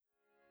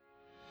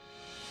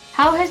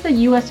How has the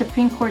U.S.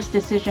 Supreme Court's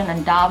decision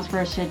on Dobbs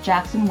versus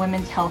Jackson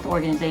Women's Health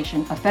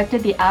Organization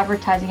affected the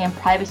advertising and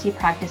privacy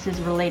practices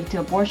related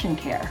to abortion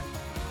care?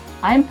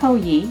 I'm Po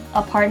Yi,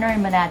 a partner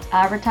in Manatt's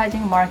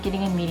advertising,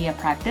 marketing, and media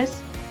practice,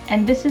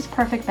 and this is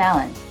Perfect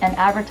Balance, an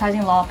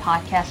advertising law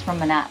podcast from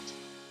Manatt.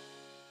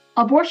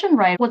 Abortion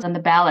rights was on the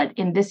ballot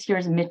in this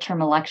year's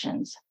midterm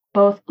elections,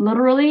 both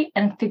literally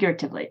and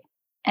figuratively,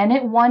 and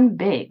it won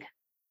big.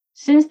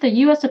 Since the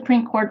U.S.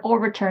 Supreme Court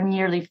overturned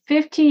nearly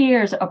 50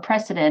 years of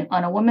precedent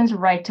on a woman's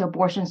right to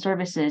abortion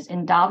services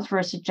in Dobbs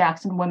versus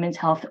Jackson Women's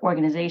Health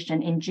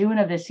Organization in June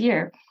of this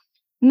year,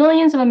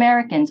 millions of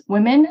Americans,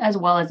 women as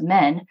well as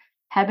men,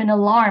 have been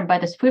alarmed by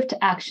the swift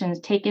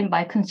actions taken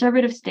by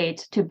conservative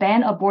states to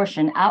ban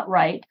abortion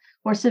outright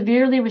or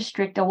severely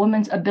restrict a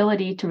woman's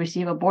ability to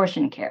receive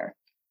abortion care.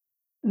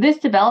 This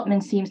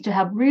development seems to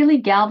have really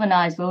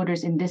galvanized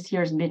voters in this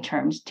year's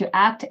midterms to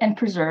act and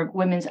preserve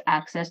women's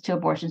access to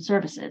abortion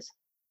services.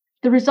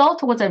 The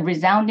result was a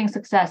resounding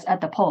success at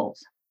the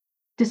polls.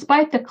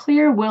 Despite the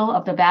clear will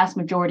of the vast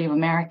majority of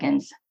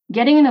Americans,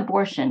 getting an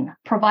abortion,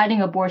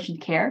 providing abortion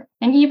care,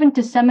 and even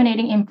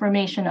disseminating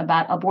information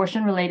about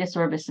abortion-related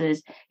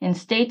services in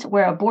states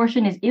where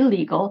abortion is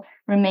illegal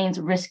remains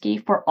risky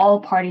for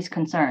all parties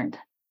concerned.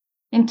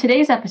 In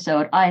today's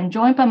episode, I am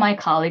joined by my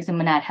colleagues in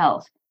Manatt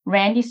Health,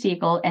 Randy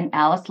Siegel and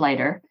Alice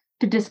Leiter,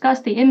 to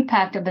discuss the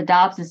impact of the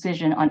Dobbs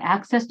decision on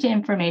access to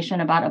information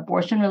about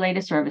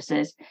abortion-related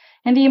services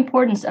and the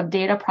importance of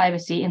data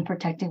privacy in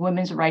protecting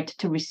women's right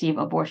to receive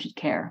abortion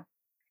care.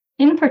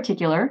 In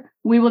particular,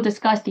 we will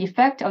discuss the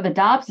effect of the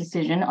Dobbs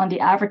decision on the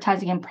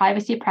advertising and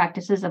privacy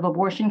practices of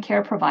abortion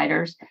care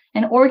providers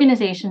and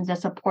organizations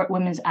that support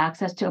women's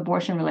access to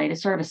abortion-related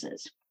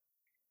services.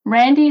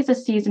 Randy is a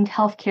seasoned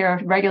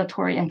healthcare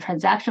regulatory and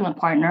transactional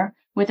partner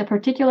with a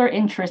particular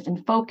interest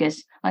and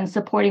focus on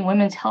supporting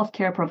women's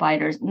healthcare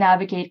providers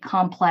navigate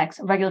complex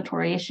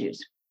regulatory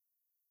issues.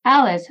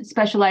 Alice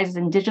specializes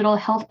in digital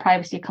health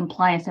privacy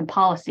compliance and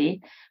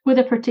policy, with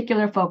a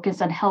particular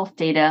focus on health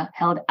data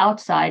held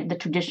outside the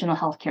traditional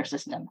healthcare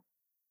system.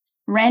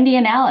 Randy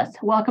and Alice,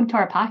 welcome to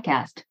our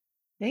podcast.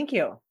 Thank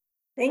you.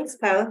 Thanks,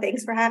 Po.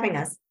 Thanks for having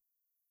us.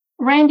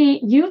 Randy,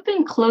 you've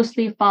been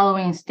closely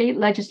following state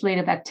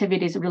legislative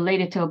activities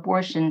related to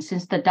abortion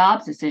since the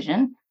Dobbs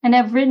decision and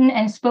have written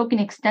and spoken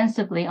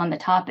extensively on the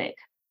topic.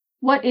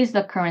 What is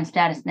the current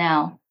status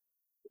now?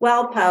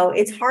 Well, Po,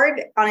 it's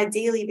hard on a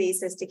daily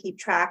basis to keep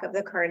track of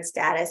the current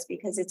status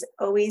because it's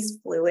always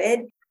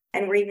fluid,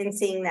 and we're even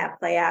seeing that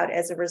play out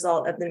as a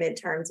result of the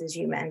midterms, as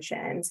you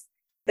mentioned.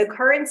 The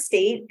current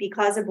state,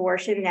 because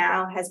abortion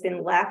now has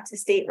been left to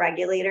state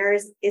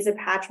regulators, is a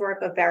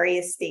patchwork of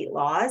various state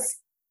laws.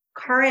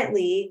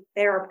 Currently,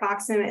 there are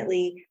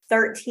approximately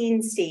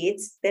 13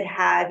 states that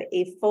have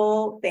a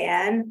full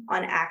ban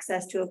on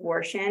access to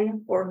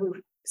abortion or who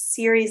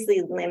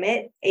seriously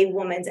limit a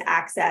woman's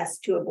access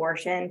to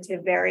abortion to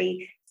a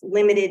very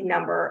limited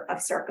number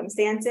of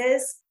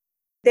circumstances.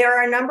 There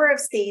are a number of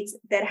states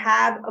that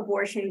have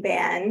abortion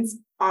bans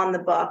on the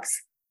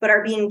books, but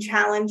are being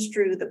challenged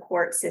through the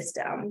court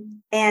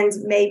system and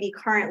may be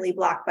currently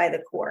blocked by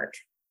the court.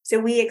 So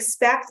we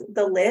expect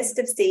the list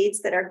of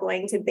states that are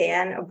going to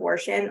ban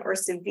abortion or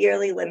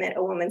severely limit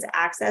a woman's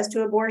access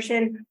to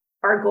abortion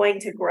are going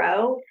to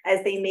grow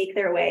as they make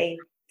their way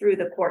through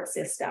the court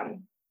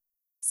system.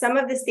 Some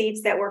of the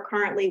states that we're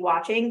currently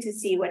watching to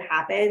see what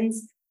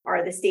happens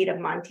are the state of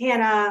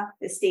Montana,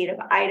 the state of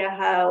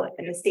Idaho,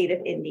 and the state of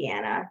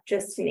Indiana,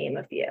 just to name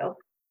a few.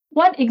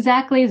 What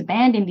exactly is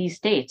banned in these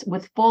states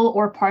with full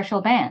or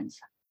partial bans?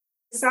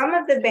 Some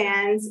of the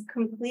bans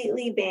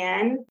completely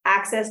ban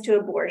access to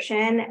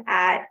abortion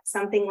at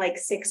something like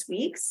 6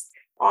 weeks.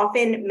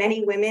 Often,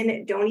 many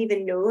women don't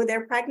even know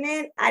they're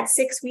pregnant at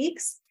 6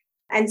 weeks.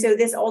 And so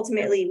this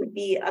ultimately would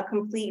be a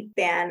complete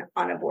ban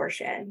on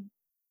abortion.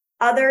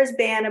 Others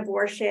ban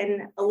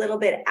abortion a little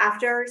bit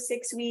after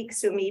 6 weeks,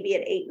 so maybe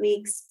at 8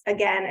 weeks,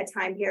 again, a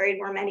time period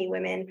where many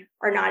women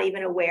are not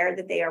even aware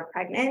that they are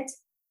pregnant.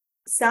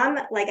 Some,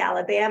 like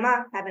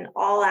Alabama, have an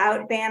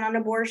all-out ban on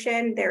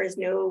abortion. There is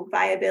no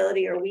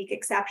viability or weak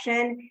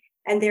exception,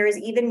 and there is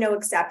even no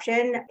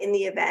exception in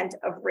the event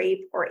of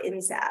rape or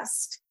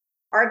incest.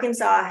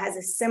 Arkansas has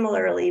a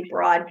similarly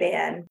broad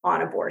ban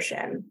on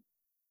abortion.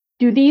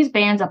 Do these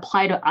bans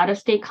apply to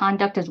out-of-state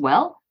conduct as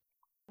well?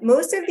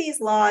 Most of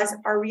these laws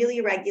are really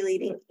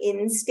regulating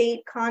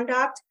in-state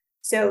conduct,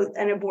 so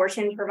an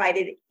abortion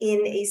provided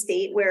in a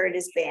state where it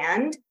is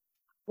banned.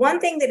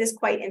 One thing that is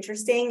quite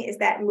interesting is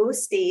that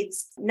most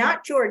states,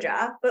 not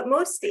Georgia, but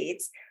most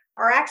states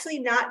are actually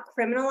not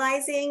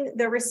criminalizing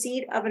the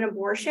receipt of an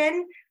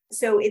abortion.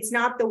 So it's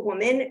not the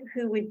woman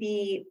who would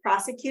be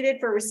prosecuted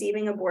for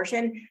receiving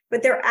abortion,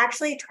 but they're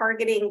actually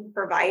targeting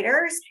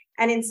providers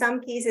and in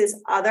some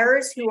cases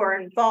others who are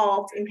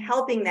involved in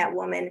helping that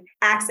woman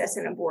access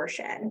an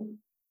abortion.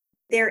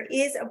 There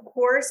is, of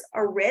course,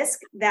 a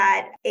risk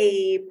that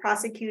a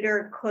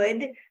prosecutor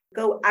could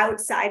go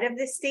outside of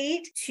the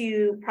state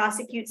to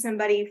prosecute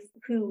somebody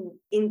who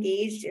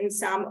engaged in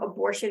some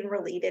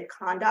abortion-related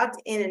conduct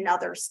in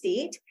another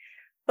state.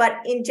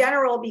 But in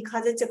general,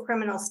 because it's a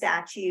criminal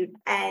statute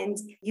and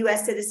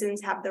US citizens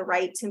have the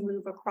right to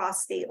move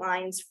across state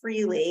lines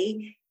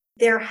freely,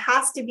 there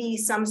has to be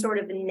some sort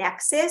of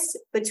nexus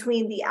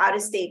between the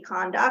out-of-state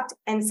conduct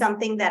and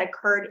something that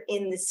occurred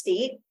in the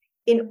state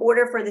in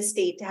order for the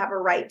state to have a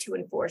right to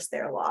enforce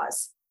their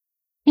laws.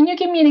 Can you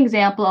give me an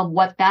example of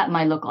what that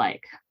might look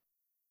like?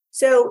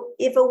 So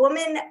if a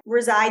woman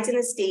resides in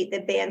a state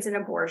that bans an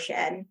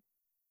abortion,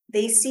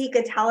 they seek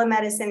a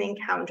telemedicine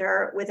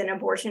encounter with an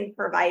abortion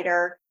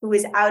provider who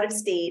is out of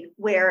state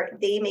where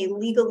they may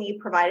legally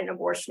provide an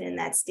abortion in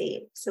that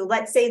state. So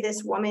let's say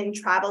this woman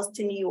travels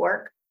to New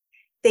York.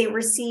 They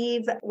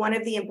receive one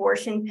of the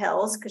abortion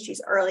pills because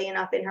she's early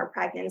enough in her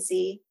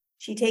pregnancy.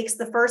 She takes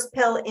the first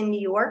pill in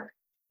New York.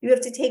 You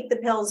have to take the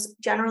pills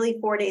generally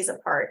 4 days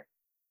apart.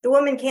 The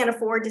woman can't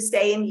afford to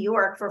stay in New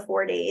York for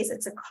 4 days.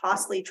 It's a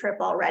costly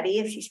trip already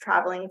if she's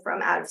traveling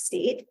from out of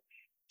state.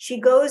 She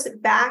goes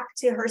back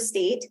to her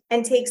state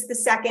and takes the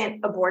second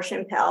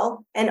abortion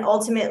pill and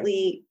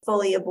ultimately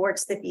fully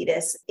aborts the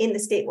fetus in the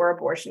state where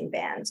abortion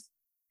banned.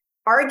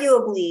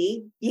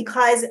 Arguably,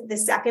 because the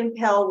second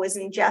pill was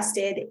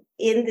ingested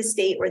in the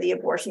state where the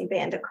abortion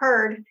ban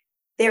occurred,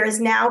 there is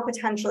now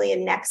potentially a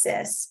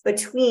nexus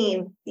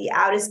between the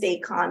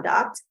out-of-state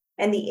conduct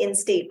and the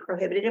in-state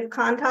prohibitive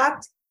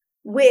conduct,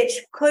 which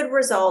could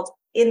result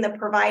in the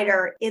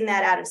provider in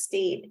that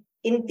out-of-state,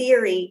 in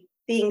theory,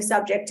 being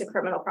subject to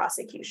criminal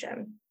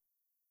prosecution.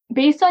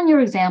 Based on your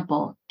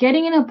example,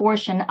 getting an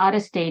abortion out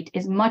of state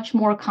is much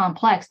more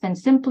complex than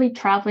simply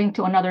traveling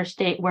to another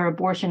state where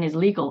abortion is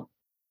legal.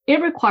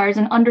 It requires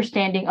an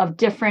understanding of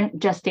different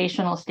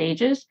gestational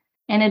stages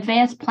and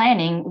advanced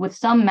planning with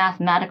some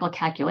mathematical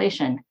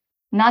calculation,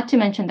 not to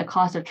mention the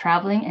cost of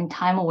traveling and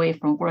time away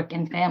from work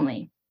and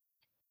family.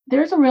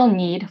 There's a real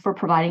need for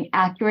providing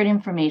accurate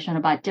information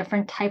about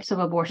different types of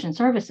abortion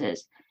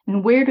services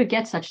and where to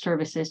get such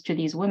services to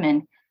these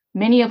women,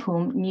 many of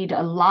whom need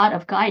a lot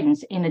of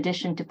guidance in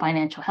addition to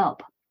financial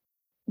help.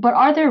 But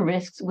are there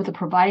risks with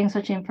providing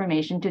such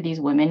information to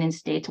these women in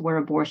states where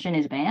abortion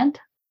is banned?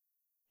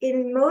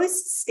 In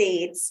most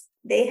states,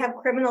 they have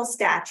criminal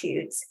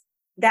statutes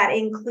that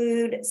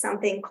include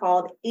something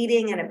called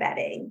aiding and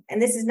abetting.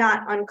 And this is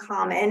not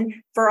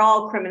uncommon for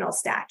all criminal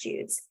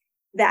statutes,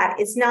 that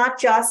it's not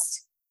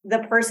just the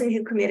person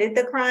who committed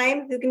the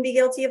crime who can be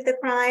guilty of the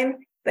crime,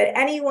 but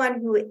anyone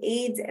who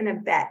aids and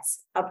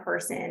abets a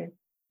person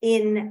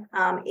in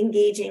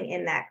engaging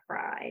in that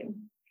crime.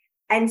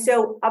 And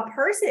so a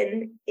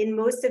person in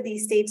most of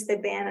these states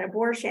that ban an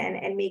abortion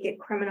and make it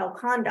criminal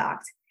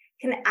conduct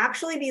can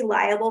actually be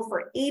liable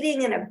for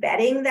aiding and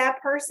abetting that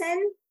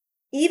person,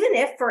 even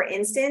if, for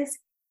instance,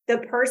 the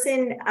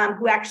person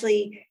who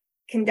actually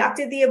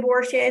conducted the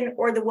abortion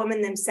or the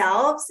woman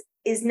themselves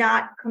is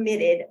not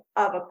committed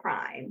of a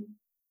crime.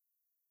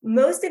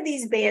 Most of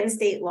these banned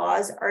state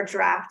laws are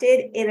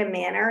drafted in a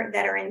manner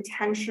that are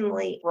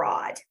intentionally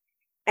broad.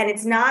 And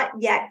it's not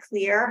yet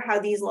clear how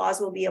these laws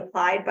will be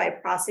applied by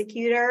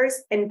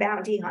prosecutors and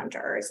bounty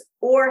hunters,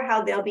 or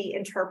how they'll be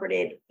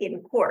interpreted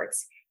in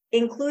courts,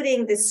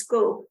 including the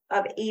scope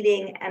of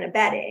aiding and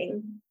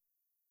abetting.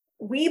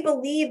 We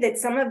believe that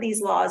some of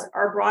these laws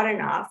are broad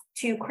enough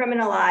to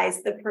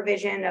criminalize the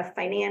provision of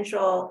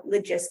financial,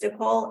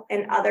 logistical,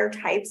 and other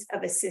types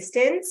of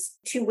assistance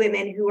to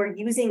women who are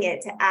using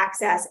it to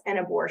access an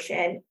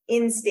abortion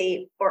in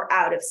state or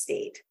out of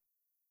state.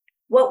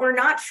 What we're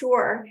not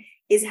sure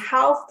is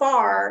how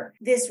far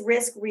this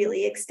risk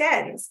really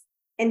extends.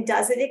 And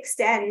does it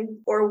extend,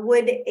 or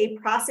would a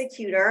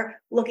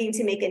prosecutor looking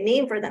to make a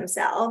name for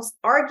themselves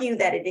argue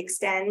that it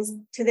extends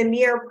to the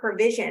mere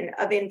provision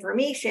of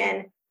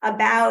information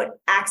about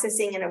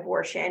accessing an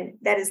abortion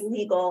that is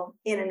legal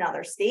in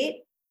another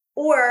state,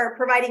 or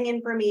providing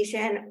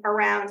information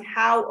around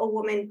how a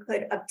woman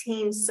could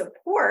obtain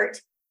support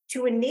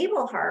to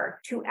enable her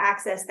to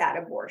access that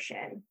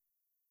abortion?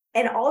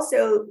 And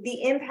also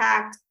the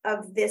impact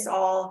of this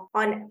all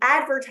on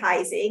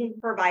advertising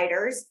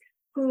providers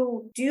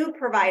who do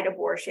provide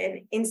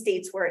abortion in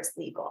states where it's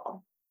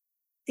legal.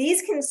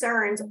 These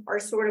concerns are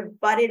sort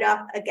of butted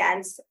up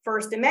against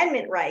First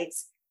Amendment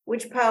rights,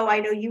 which, Poe,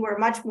 I know you are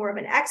much more of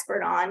an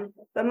expert on,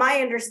 but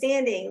my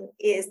understanding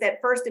is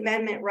that First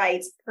Amendment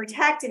rights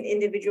protect an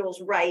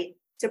individual's right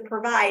to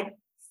provide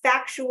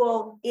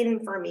factual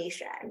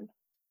information.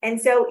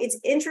 And so it's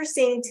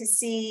interesting to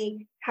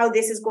see how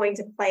this is going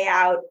to play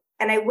out.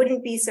 And I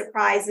wouldn't be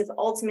surprised if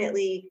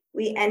ultimately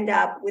we end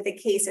up with a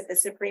case at the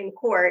Supreme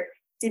Court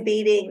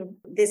debating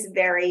this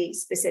very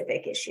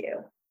specific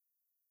issue.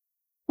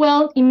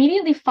 Well,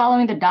 immediately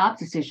following the Dobbs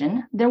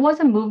decision, there was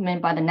a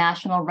movement by the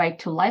National Right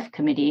to Life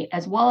Committee,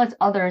 as well as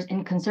others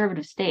in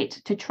conservative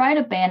states, to try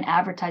to ban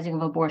advertising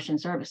of abortion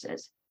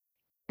services.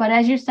 But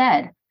as you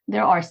said,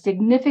 there are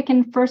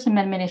significant First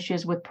Amendment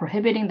issues with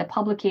prohibiting the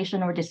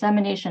publication or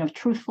dissemination of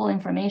truthful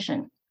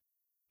information.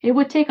 It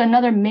would take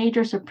another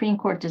major Supreme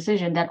Court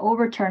decision that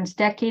overturns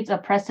decades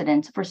of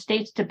precedent for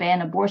states to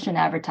ban abortion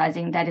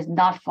advertising that is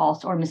not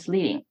false or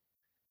misleading.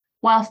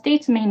 While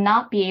states may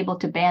not be able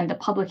to ban the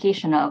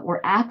publication of or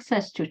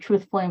access to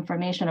truthful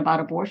information about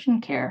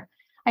abortion care,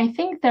 I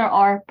think there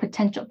are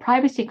potential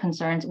privacy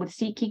concerns with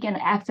seeking and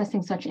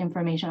accessing such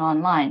information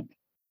online,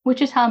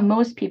 which is how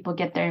most people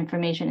get their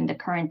information in the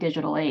current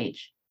digital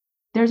age.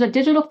 There's a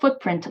digital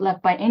footprint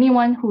left by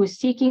anyone who is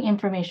seeking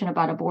information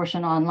about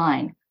abortion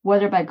online,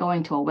 whether by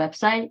going to a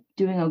website,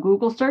 doing a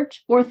Google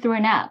search, or through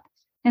an app.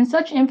 And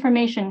such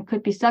information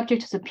could be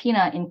subject to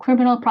subpoena in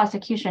criminal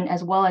prosecution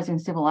as well as in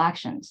civil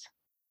actions.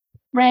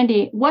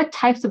 Randy, what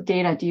types of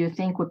data do you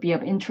think would be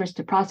of interest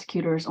to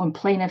prosecutors or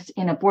plaintiffs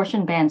in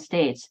abortion-banned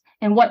states?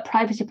 And what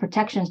privacy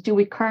protections do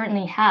we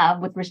currently have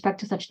with respect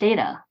to such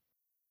data?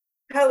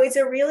 Oh, it's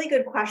a really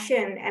good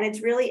question. And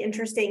it's really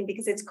interesting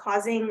because it's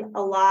causing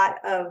a lot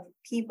of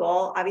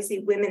people, obviously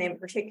women in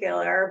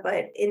particular,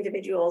 but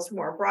individuals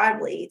more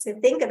broadly, to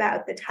think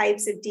about the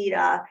types of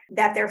data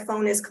that their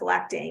phone is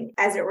collecting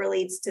as it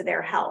relates to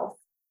their health.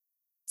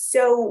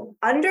 So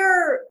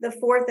under the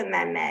Fourth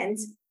Amendment,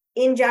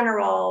 in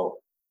general,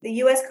 the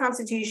US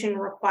Constitution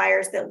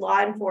requires that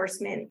law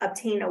enforcement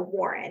obtain a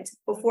warrant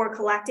before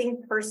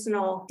collecting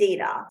personal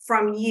data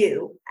from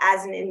you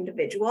as an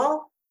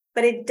individual,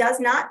 but it does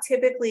not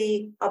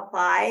typically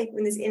apply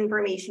when this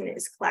information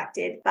is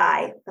collected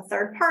by a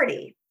third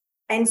party.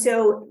 And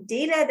so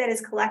data that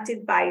is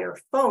collected by your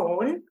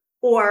phone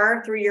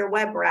or through your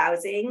web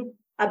browsing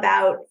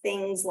about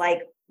things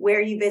like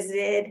where you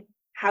visited,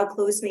 how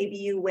close maybe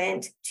you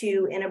went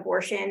to an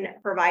abortion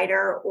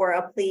provider or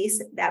a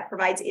place that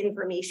provides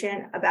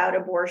information about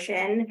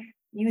abortion,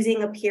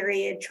 using a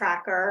period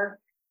tracker,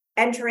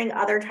 entering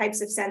other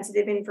types of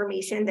sensitive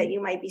information that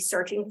you might be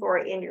searching for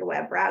in your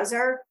web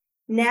browser,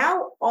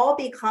 now all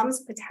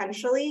becomes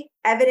potentially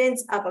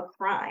evidence of a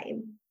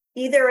crime,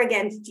 either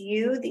against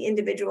you, the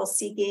individual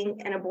seeking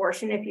an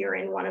abortion, if you're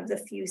in one of the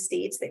few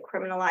states that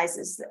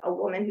criminalizes a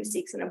woman who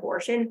seeks an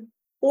abortion,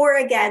 or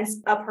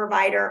against a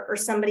provider or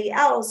somebody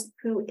else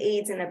who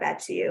aids and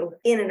abets you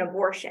in an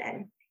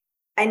abortion.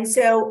 And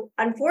so,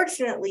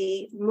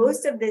 unfortunately,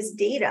 most of this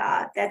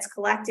data that's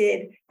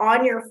collected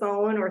on your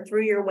phone or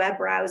through your web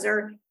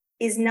browser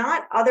is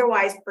not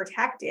otherwise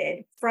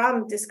protected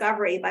from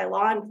discovery by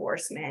law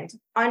enforcement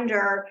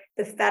under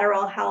the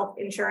Federal Health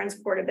Insurance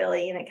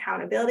Portability and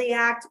Accountability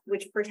Act,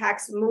 which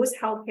protects most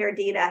healthcare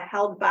data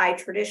held by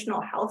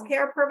traditional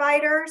healthcare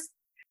providers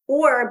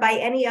or by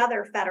any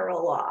other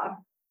federal law.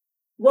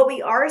 What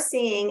we are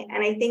seeing,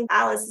 and I think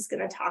Alice is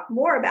going to talk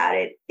more about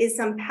it, is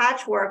some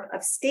patchwork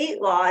of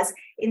state laws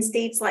in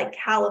states like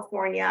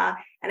California,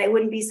 and I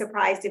wouldn't be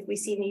surprised if we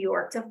see New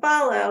York to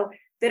follow,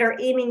 that are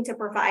aiming to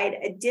provide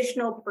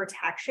additional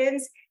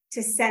protections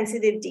to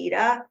sensitive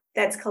data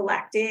that's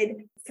collected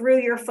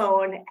through your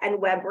phone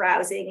and web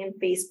browsing and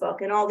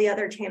Facebook and all the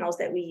other channels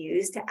that we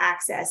use to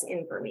access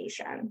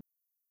information.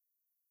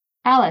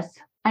 Alice,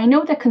 I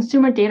know that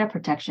consumer data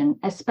protection,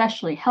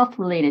 especially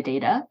health-related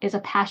data, is a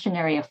passion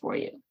area for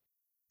you.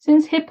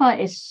 Since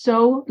HIPAA is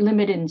so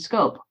limited in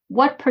scope,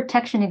 what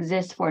protection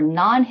exists for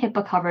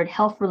non-HIPAA covered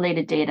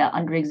health-related data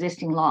under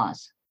existing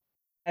laws?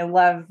 I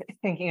love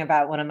thinking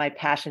about one of my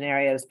passion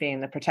areas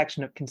being the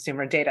protection of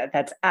consumer data.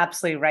 That's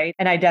absolutely right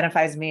and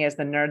identifies me as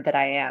the nerd that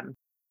I am.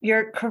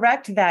 You're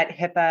correct that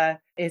HIPAA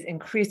is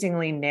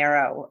increasingly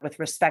narrow with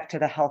respect to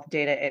the health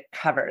data it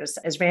covers.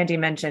 As Randy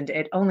mentioned,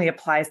 it only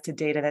applies to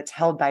data that's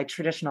held by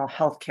traditional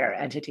healthcare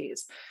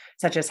entities,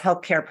 such as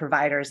healthcare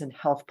providers and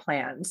health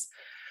plans.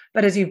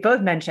 But as you've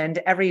both mentioned,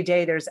 every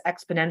day there's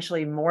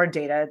exponentially more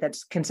data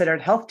that's considered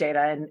health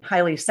data and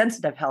highly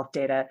sensitive health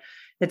data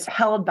that's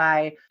held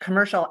by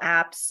commercial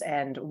apps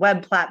and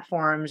web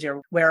platforms,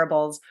 your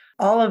wearables.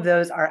 All of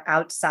those are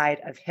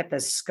outside of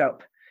HIPAA's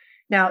scope.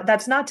 Now,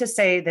 that's not to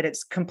say that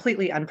it's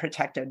completely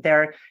unprotected.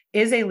 There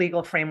is a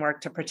legal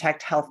framework to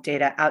protect health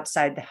data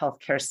outside the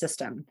healthcare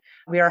system.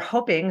 We are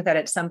hoping that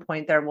at some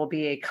point there will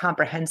be a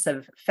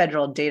comprehensive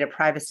federal data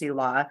privacy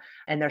law,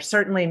 and there's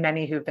certainly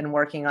many who've been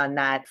working on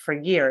that for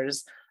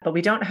years, but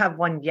we don't have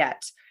one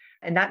yet.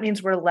 And that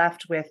means we're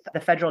left with the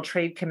Federal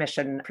Trade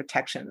Commission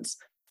protections.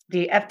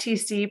 The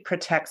FTC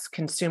protects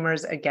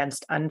consumers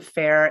against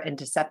unfair and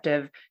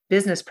deceptive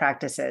business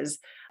practices.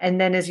 And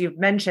then, as you've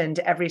mentioned,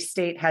 every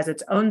state has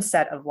its own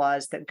set of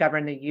laws that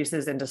govern the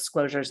uses and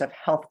disclosures of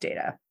health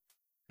data.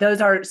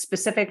 Those are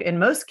specific, in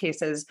most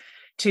cases,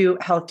 to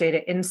health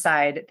data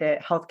inside the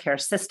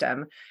healthcare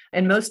system.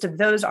 And most of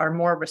those are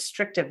more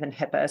restrictive than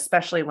HIPAA,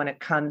 especially when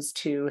it comes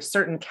to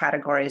certain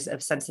categories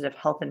of sensitive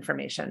health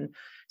information,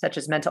 such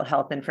as mental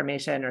health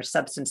information or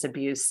substance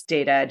abuse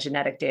data,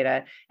 genetic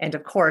data, and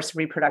of course,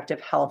 reproductive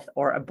health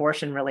or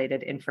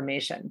abortion-related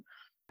information.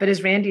 But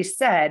as Randy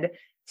said,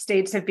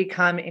 states have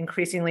become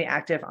increasingly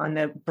active on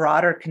the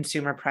broader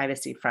consumer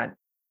privacy front.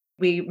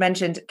 We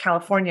mentioned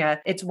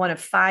California. It's one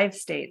of 5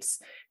 states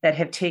that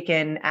have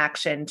taken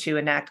action to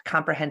enact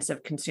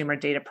comprehensive consumer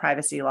data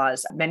privacy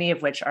laws, many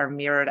of which are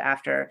mirrored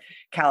after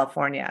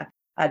California.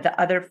 The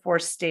other 4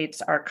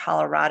 states are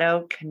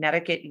Colorado,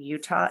 Connecticut,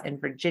 Utah, and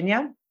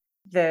Virginia.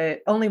 The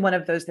only one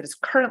of those that is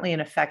currently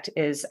in effect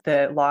is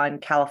the law in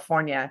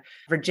California.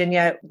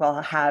 Virginia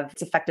will have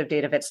its effective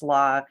date of its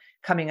law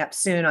coming up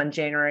soon on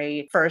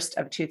January 1st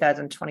of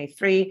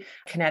 2023.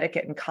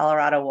 Connecticut and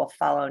Colorado will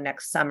follow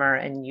next summer,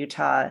 and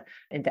Utah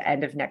at the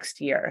end of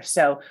next year.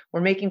 So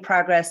we're making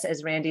progress.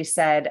 As Randy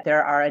said,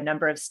 there are a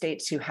number of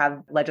states who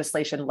have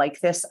legislation like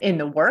this in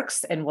the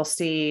works, and we'll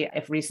see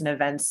if recent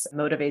events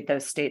motivate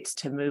those states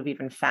to move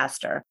even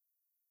faster.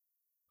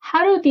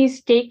 How do these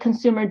state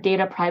consumer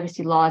data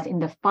privacy laws in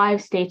the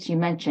 5 states you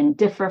mentioned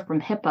differ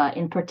from HIPAA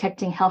in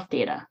protecting health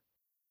data?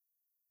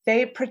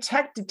 They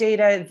protect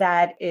data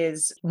that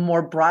is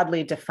more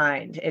broadly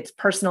defined. It's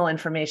personal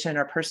information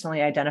or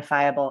personally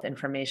identifiable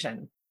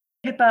information.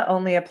 HIPAA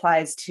only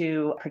applies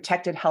to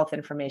protected health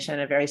information,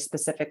 a very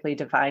specifically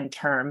defined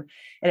term,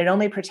 and it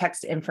only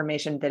protects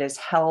information that is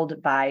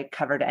held by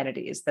covered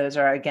entities. Those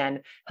are,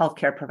 again,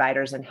 healthcare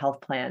providers and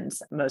health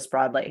plans most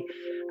broadly.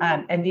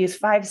 And these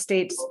 5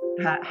 states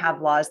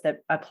have laws that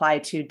apply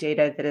to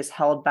data that is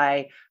held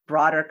by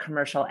broader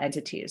commercial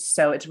entities.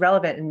 So it's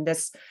relevant in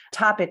this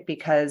topic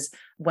because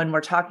when we're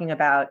talking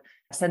about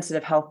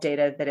sensitive health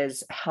data that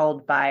is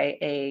held by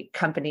a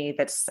company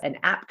that's an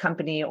app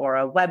company or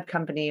a web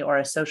company or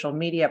a social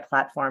media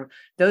platform,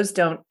 those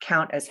don't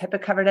count as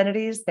HIPAA covered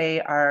entities.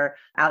 They are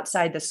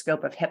outside the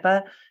scope of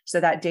HIPAA. So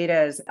that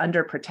data is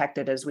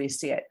underprotected as we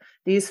see it.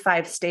 These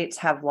 5 states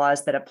have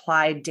laws that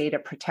apply data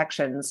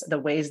protections, the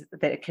ways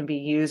that it can be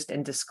used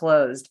and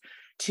disclosed,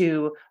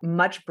 to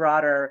much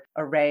broader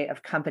array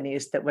of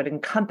companies that would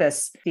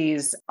encompass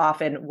these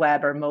often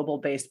web or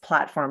mobile-based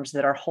platforms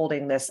that are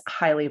holding this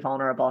highly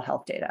vulnerable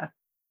health data.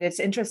 It's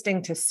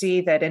interesting to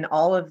see that in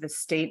all of the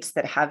states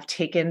that have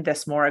taken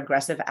this more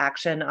aggressive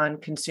action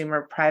on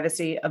consumer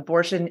privacy,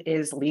 abortion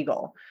is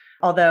legal.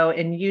 Although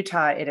in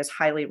Utah, it is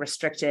highly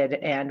restricted,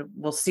 and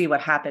we'll see what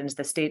happens.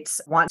 The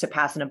states want to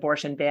pass an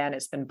abortion ban.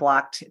 It's been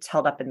blocked. It's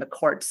held up in the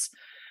courts.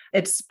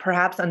 It's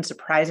perhaps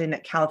unsurprising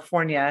that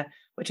California,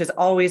 which has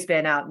always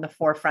been out in the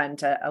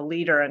forefront, a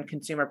leader in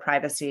consumer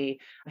privacy,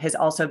 has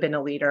also been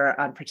a leader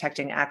on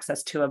protecting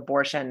access to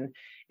abortion.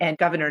 And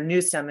Governor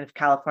Newsom of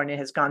California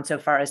has gone so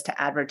far as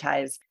to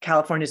advertise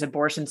California's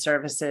abortion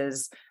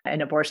services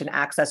and abortion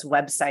access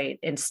website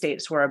in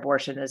states where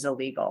abortion is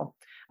illegal.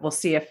 We'll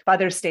see if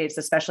other states,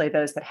 especially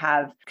those that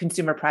have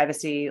consumer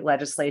privacy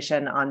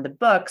legislation on the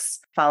books,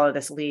 follow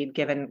this lead,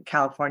 given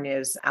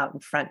California's out in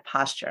front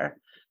posture.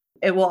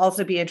 It will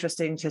also be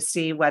interesting to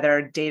see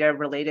whether data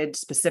related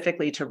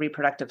specifically to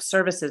reproductive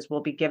services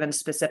will be given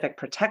specific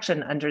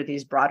protection under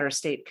these broader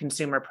state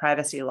consumer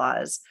privacy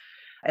laws.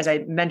 As I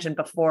mentioned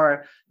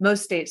before,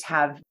 most states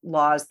have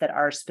laws that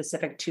are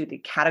specific to the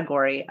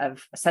category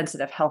of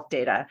sensitive health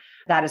data.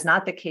 That is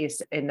not the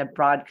case in the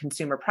broad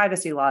consumer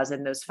privacy laws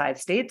in those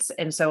 5 states.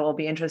 And so it will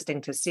be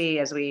interesting to see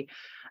as we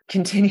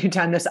continue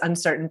down this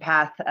uncertain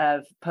path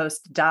of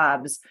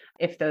post-Dobbs,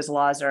 if those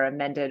laws are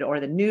amended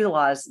or the new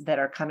laws that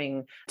are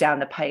coming down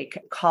the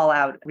pike call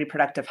out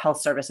reproductive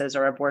health services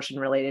or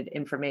abortion-related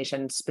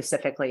information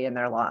specifically in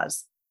their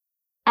laws.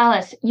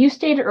 Alice, you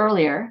stated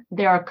earlier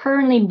there are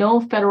currently no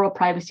federal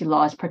privacy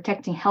laws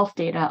protecting health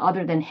data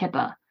other than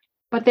HIPAA,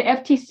 but the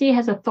FTC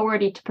has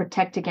authority to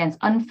protect against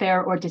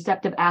unfair or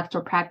deceptive acts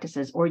or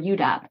practices, or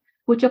UDAP,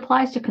 which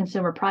applies to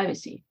consumer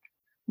privacy.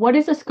 What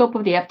is the scope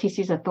of the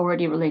FTC's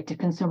authority related to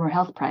consumer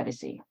health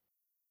privacy?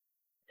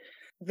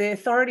 The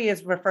authority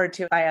is referred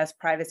to by us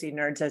privacy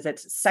nerds as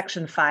its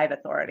Section 5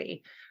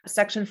 authority.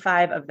 Section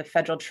 5 of the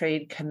Federal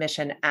Trade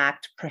Commission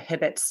Act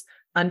prohibits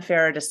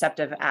unfair or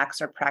deceptive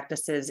acts or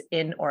practices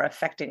in or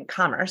affecting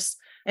commerce.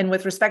 And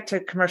with respect to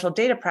commercial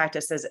data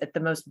practices, at the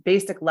most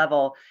basic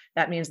level,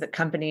 that means that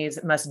companies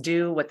must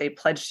do what they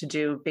pledge to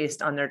do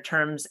based on their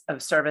terms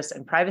of service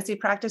and privacy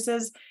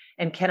practices,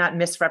 and cannot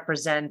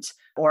misrepresent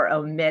or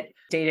omit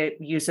data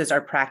uses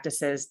or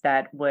practices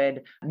that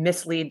would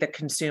mislead the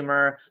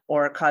consumer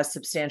or cause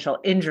substantial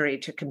injury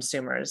to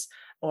consumers,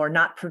 or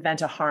not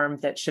prevent a harm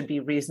that should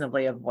be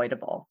reasonably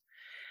avoidable.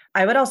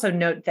 I would also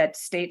note that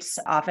states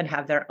often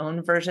have their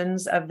own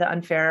versions of the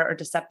unfair or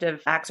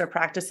deceptive acts or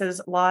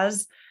practices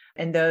laws.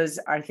 And those,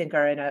 I think,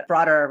 are in a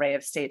broader array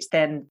of states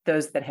than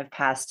those that have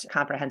passed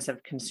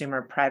comprehensive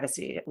consumer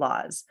privacy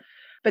laws.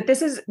 But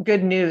this is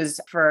good news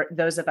for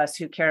those of us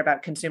who care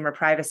about consumer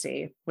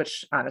privacy,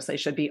 which honestly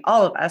should be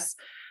all of us.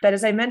 But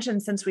as I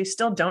mentioned, since we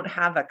still don't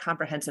have a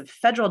comprehensive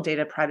federal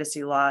data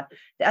privacy law,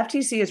 the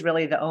FTC is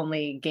really the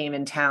only game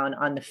in town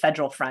on the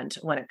federal front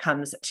when it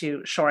comes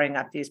to shoring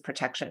up these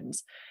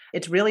protections.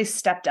 It's really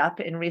stepped up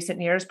in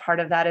recent years. Part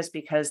of that is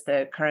because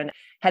the current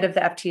head of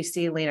the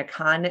FTC, Lina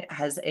Khan,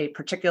 has a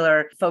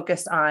particular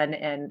focus on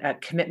and a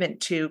commitment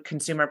to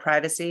consumer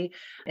privacy.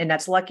 And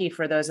that's lucky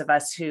for those of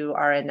us who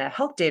are in the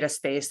health data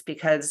space,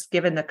 because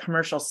given the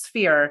commercial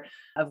sphere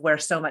of where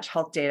so much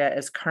health data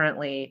is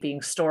currently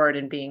being stored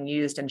and being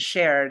used and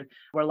shared,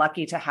 we're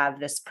lucky to have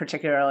this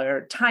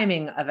particular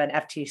timing of an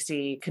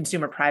FTC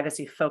consumer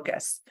privacy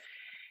focus.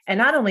 And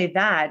not only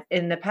that,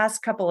 in the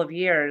past couple of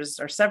years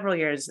or several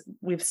years,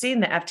 we've seen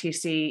the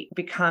FTC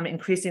become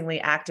increasingly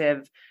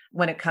active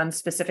when it comes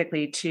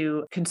specifically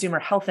to consumer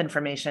health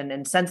information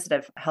and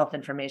sensitive health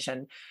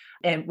information,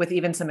 and with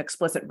even some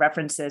explicit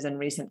references in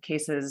recent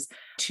cases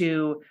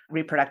to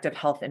reproductive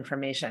health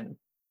information.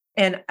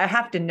 And I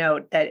have to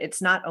note that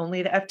it's not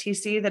only the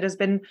FTC that has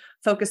been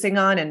focusing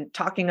on and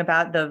talking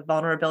about the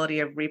vulnerability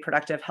of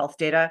reproductive health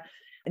data.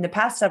 In the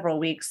past several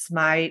weeks,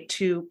 my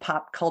two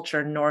pop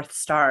culture North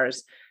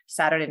Stars,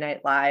 Saturday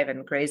Night Live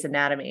and Grey's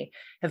Anatomy,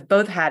 have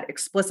both had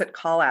explicit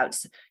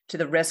callouts to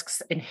the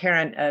risks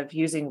inherent of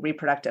using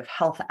reproductive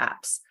health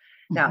apps.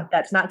 Now,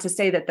 that's not to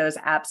say that those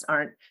apps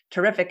aren't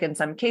terrific in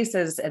some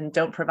cases and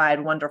don't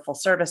provide wonderful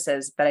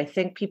services, but I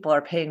think people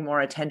are paying more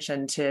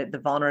attention to the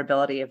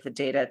vulnerability of the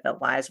data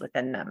that lies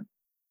within them.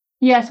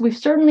 Yes, we've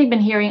certainly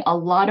been hearing a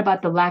lot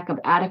about the lack of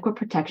adequate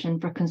protection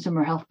for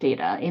consumer health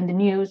data in the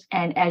news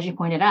and, as you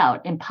pointed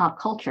out, in pop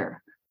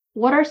culture.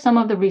 What are some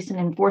of the recent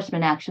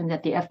enforcement actions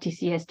that the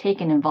FTC has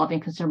taken involving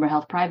consumer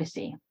health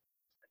privacy?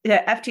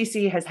 The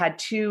FTC has had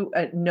two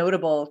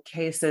notable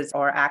cases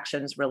or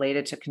actions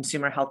related to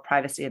consumer health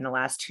privacy in the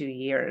last 2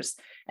 years,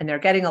 and they're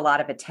getting a lot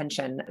of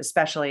attention,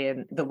 especially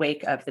in the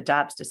wake of the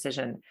Dobbs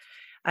decision.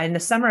 In the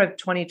summer of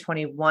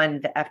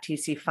 2021, the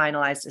FTC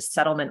finalized a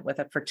settlement with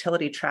a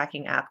fertility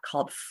tracking app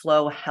called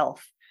Flow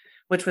Health,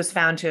 which was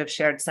found to have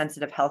shared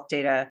sensitive health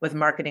data with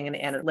marketing and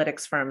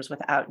analytics firms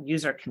without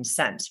user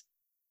consent.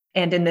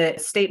 And in the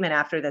statement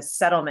after the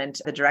settlement,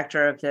 the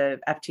director of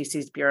the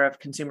FTC's Bureau of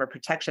Consumer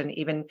Protection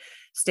even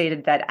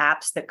stated that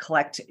apps that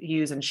collect,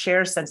 use, and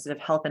share sensitive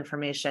health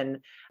information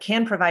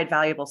can provide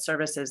valuable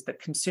services,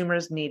 but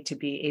consumers need to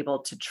be able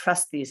to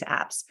trust these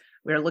apps.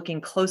 We are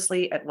looking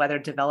closely at whether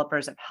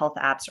developers of health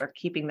apps are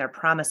keeping their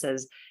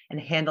promises and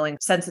handling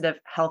sensitive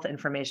health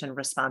information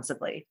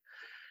responsibly.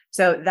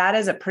 So that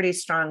is a pretty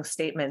strong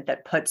statement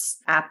that puts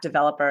app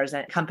developers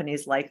and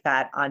companies like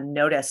that on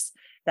notice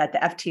that the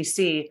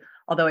FTC,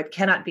 although it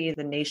cannot be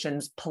the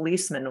nation's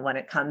policeman when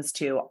it comes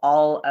to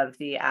all of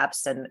the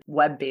apps and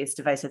web-based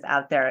devices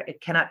out there,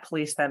 it cannot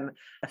police them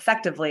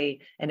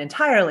effectively and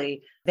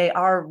entirely. They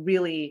are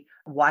really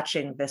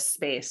watching this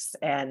space.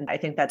 And I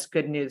think that's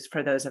good news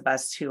for those of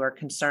us who are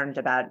concerned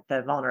about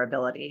the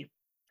vulnerability.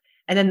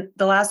 And then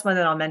the last one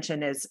that I'll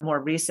mention is more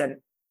recent.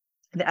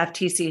 The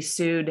FTC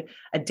sued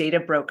a data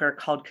broker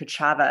called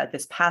Kuchava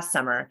this past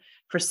summer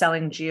for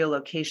selling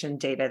geolocation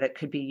data that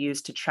could be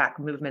used to track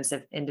movements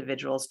of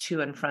individuals to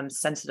and from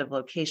sensitive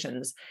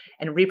locations.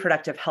 And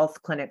reproductive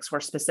health clinics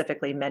were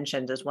specifically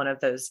mentioned as one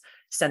of those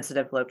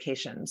sensitive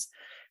locations.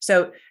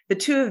 So the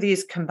two of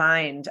these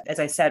combined, as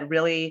I said,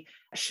 really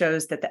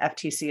shows that the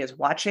FTC is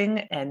watching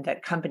and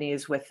that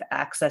companies with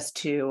access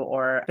to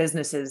or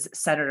businesses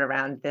centered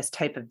around this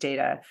type of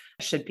data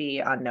should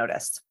be on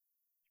notice.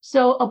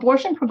 So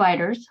abortion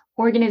providers,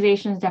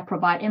 organizations that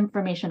provide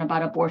information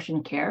about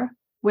abortion care,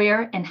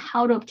 where and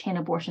how to obtain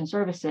abortion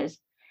services,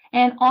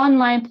 and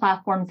online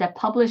platforms that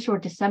publish or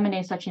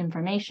disseminate such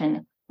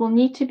information will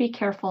need to be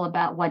careful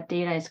about what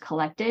data is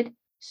collected,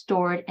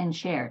 stored, and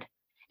shared.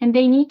 And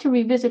they need to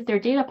revisit their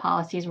data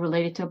policies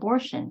related to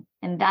abortion,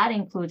 and that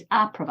includes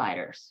app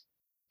providers.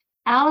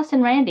 Alice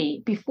and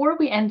Randy, before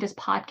we end this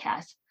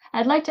podcast,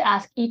 I'd like to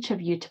ask each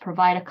of you to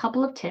provide a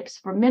couple of tips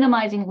for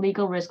minimizing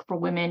legal risk for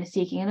women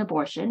seeking an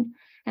abortion,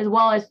 as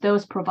well as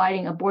those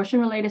providing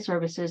abortion-related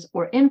services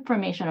or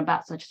information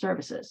about such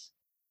services.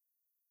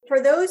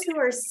 For those who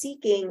are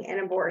seeking an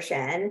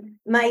abortion,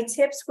 my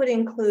tips would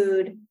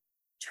include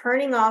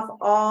turning off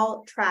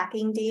all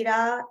tracking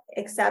data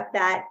except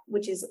that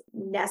which is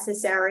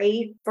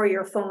necessary for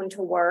your phone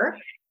to work,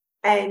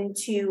 and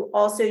to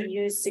also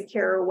use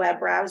secure web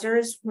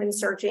browsers when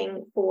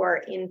searching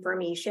for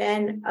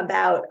information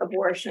about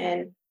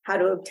abortion, how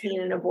to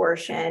obtain an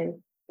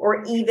abortion,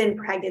 or even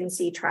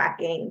pregnancy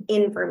tracking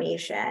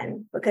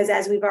information. Because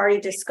as we've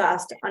already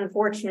discussed,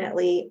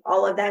 unfortunately,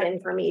 all of that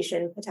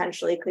information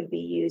potentially could be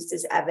used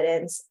as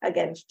evidence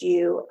against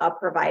you, a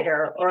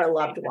provider, or a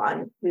loved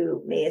one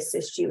who may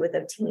assist you with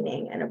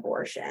obtaining an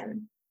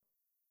abortion.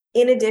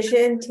 In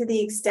addition, to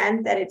the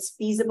extent that it's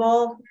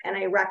feasible, and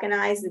I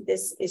recognize that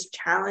this is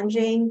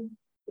challenging,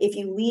 if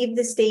you leave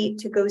the state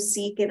to go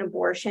seek an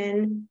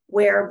abortion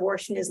where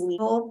abortion is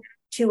legal,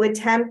 to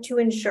attempt to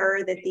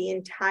ensure that the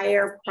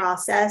entire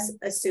process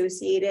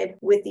associated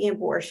with the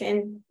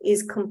abortion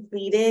is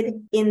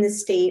completed in the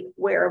state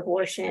where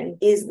abortion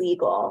is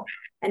legal.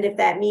 And if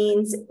that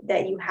means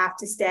that you have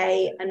to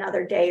stay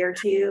another day or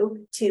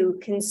two to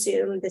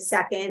consume the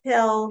second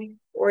pill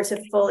or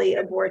to fully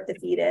abort the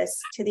fetus,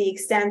 to the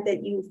extent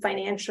that you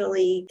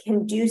financially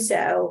can do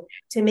so,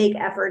 to make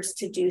efforts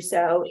to do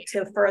so,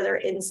 to further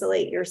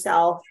insulate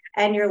yourself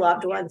and your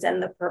loved ones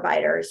and the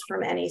providers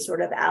from any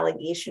sort of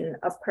allegation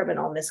of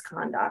criminal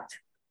misconduct.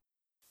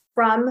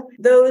 From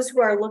those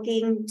who are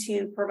looking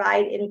to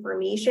provide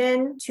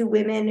information to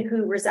women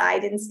who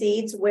reside in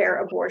states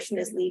where abortion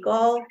is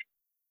legal,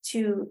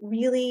 to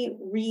really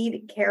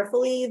read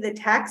carefully the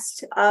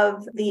text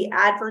of the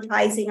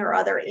advertising or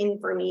other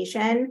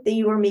information that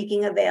you are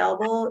making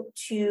available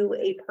to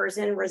a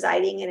person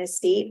residing in a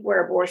state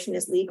where abortion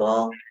is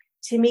legal,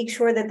 to make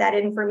sure that that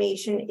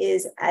information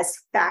is as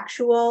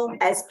factual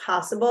as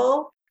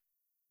possible,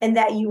 and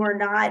that you are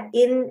not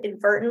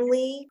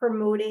inadvertently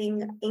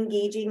promoting,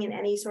 engaging in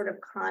any sort of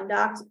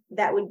conduct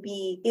that would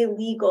be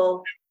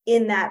illegal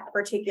in that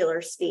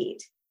particular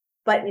state.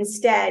 but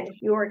instead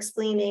you're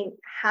explaining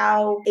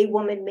how a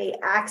woman may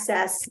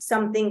access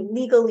something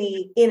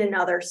legally in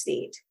another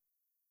state.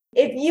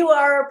 If you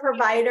are a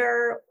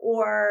provider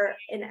or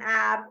an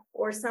app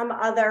or some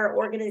other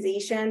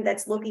organization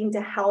that's looking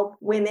to help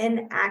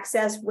women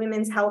access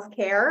women's health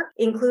care,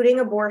 including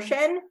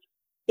abortion,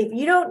 if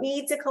you don't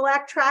need to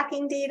collect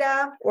tracking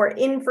data or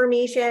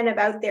information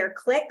about their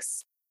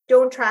clicks,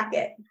 don't track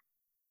it.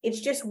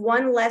 It's just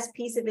one less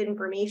piece of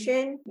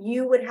information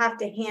you would have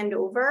to hand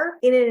over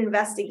in an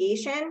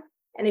investigation.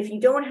 And if you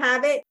don't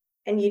have it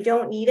and you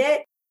don't need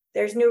it,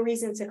 there's no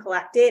reason to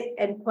collect it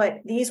and put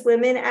these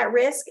women at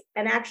risk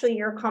and actually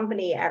your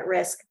company at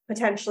risk,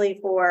 potentially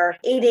for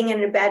aiding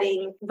and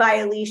abetting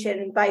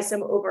violation by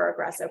some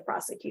over-aggressive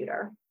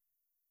prosecutor.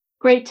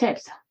 Great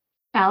tips.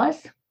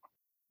 Alice?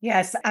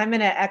 Yes, I'm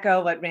going to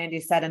echo what Randy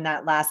said in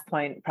that last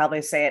point,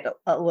 probably say it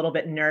a little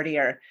bit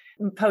nerdier.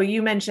 Po,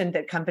 you mentioned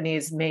that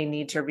companies may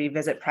need to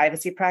revisit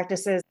privacy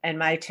practices, and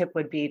my tip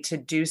would be to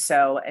do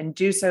so, and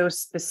do so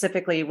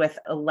specifically with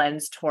a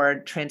lens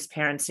toward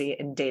transparency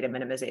and data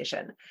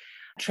minimization.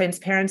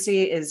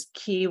 Transparency is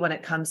key when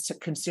it comes to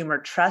consumer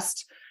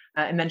trust.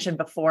 I mentioned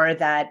before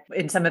that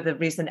in some of the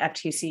recent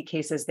FTC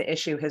cases, the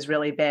issue has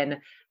really been,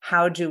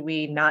 how do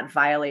we not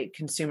violate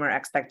consumer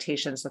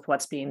expectations with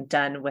what's being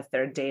done with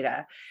their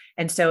data?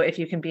 And so if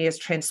you can be as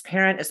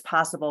transparent as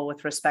possible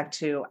with respect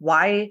to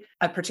why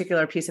a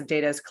particular piece of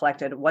data is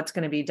collected, what's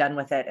going to be done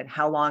with it, and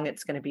how long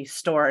it's going to be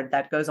stored,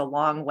 that goes a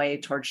long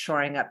way towards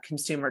shoring up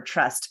consumer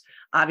trust.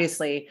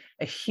 Obviously,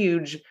 a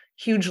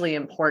hugely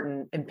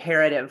important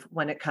imperative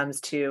when it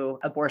comes to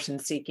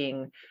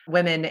abortion-seeking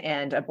women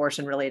and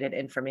abortion-related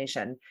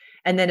information.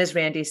 And then, as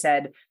Randy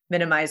said,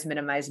 minimize.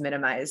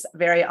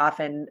 Very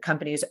often,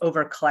 companies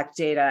over-collect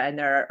data, and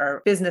there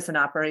are business and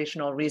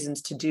operational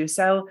reasons to do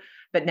so.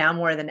 But now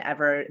more than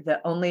ever, the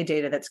only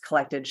data that's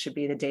collected should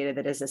be the data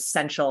that is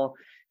essential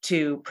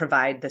to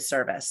provide the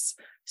service.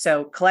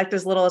 So collect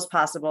as little as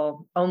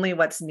possible, only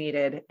what's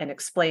needed, and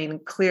explain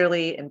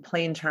clearly in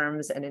plain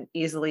terms and an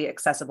easily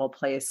accessible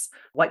place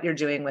what you're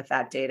doing with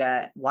that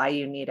data, why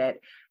you need it,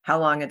 how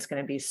long it's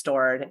going to be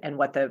stored, and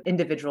what the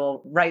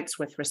individual rights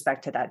with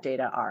respect to that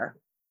data are.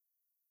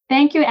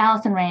 Thank you,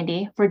 Alice and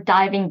Randy, for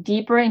diving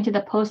deeper into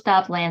the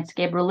post-Dobbs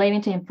landscape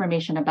relating to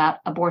information about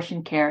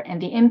abortion care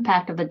and the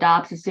impact of the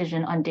Dobbs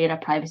decision on data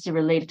privacy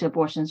related to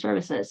abortion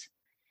services.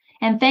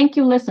 And thank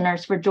you,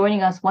 listeners, for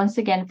joining us once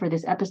again for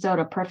this episode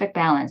of Perfect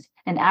Balance,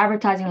 an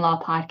advertising law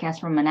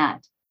podcast from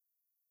Manatt.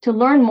 To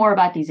learn more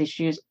about these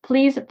issues,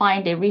 please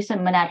find a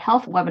recent Manatt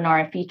Health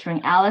webinar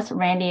featuring Alice,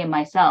 Randy, and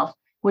myself,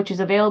 which is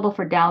available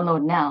for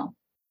download now.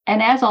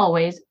 And as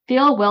always,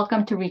 feel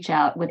welcome to reach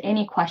out with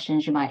any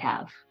questions you might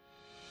have.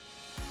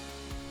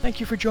 Thank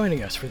you for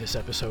joining us for this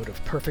episode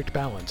of Perfect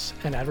Balance,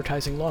 an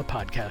advertising law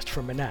podcast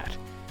from Manatt.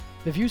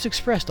 The views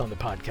expressed on the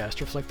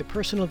podcast reflect the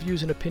personal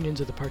views and opinions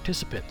of the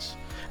participants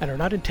and are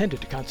not intended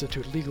to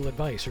constitute legal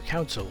advice or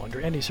counsel under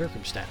any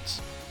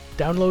circumstance.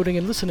 Downloading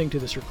and listening to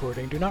this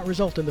recording do not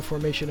result in the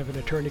formation of an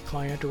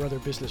attorney-client or other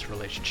business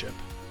relationship.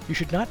 You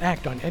should not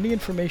act on any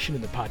information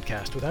in the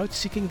podcast without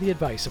seeking the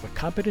advice of a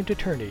competent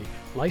attorney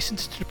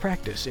licensed to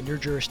practice in your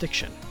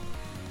jurisdiction.